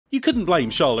You couldn't blame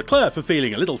Charles Leclerc for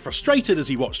feeling a little frustrated as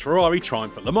he watched Ferrari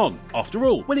triumph at Le Mans. After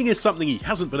all, winning is something he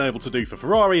hasn't been able to do for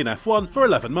Ferrari in F1 for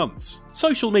 11 months.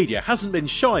 Social media hasn't been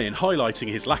shy in highlighting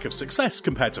his lack of success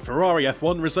compared to Ferrari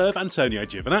F1 reserve Antonio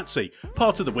Giovinazzi,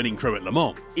 part of the winning crew at Le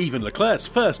Mans. Even Leclerc's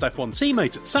first F1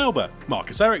 teammate at Sauber,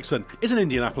 Marcus Ericsson, is an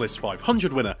Indianapolis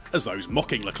 500 winner, as those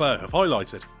mocking Leclerc have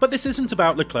highlighted. But this isn't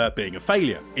about Leclerc being a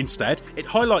failure. Instead, it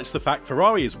highlights the fact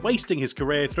Ferrari is wasting his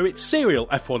career through its serial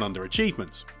F1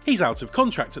 underachievement. He's out of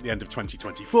contract at the end of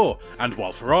 2024, and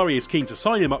while Ferrari is keen to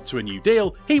sign him up to a new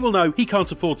deal, he will know he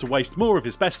can't afford to waste more of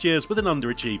his best years with an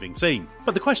underachieving team.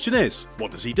 But the question is, what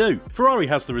does he do? Ferrari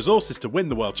has the resources to win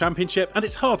the World Championship, and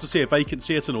it's hard to see a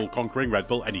vacancy at an all-conquering Red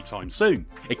Bull anytime soon.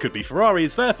 It could be Ferrari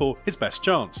is therefore his best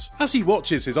chance. As he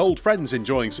watches his old friends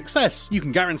enjoying success, you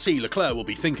can guarantee Leclerc will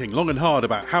be thinking long and hard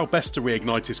about how best to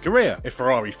reignite his career if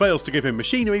Ferrari fails to give him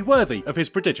machinery worthy of his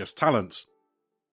prodigious talent.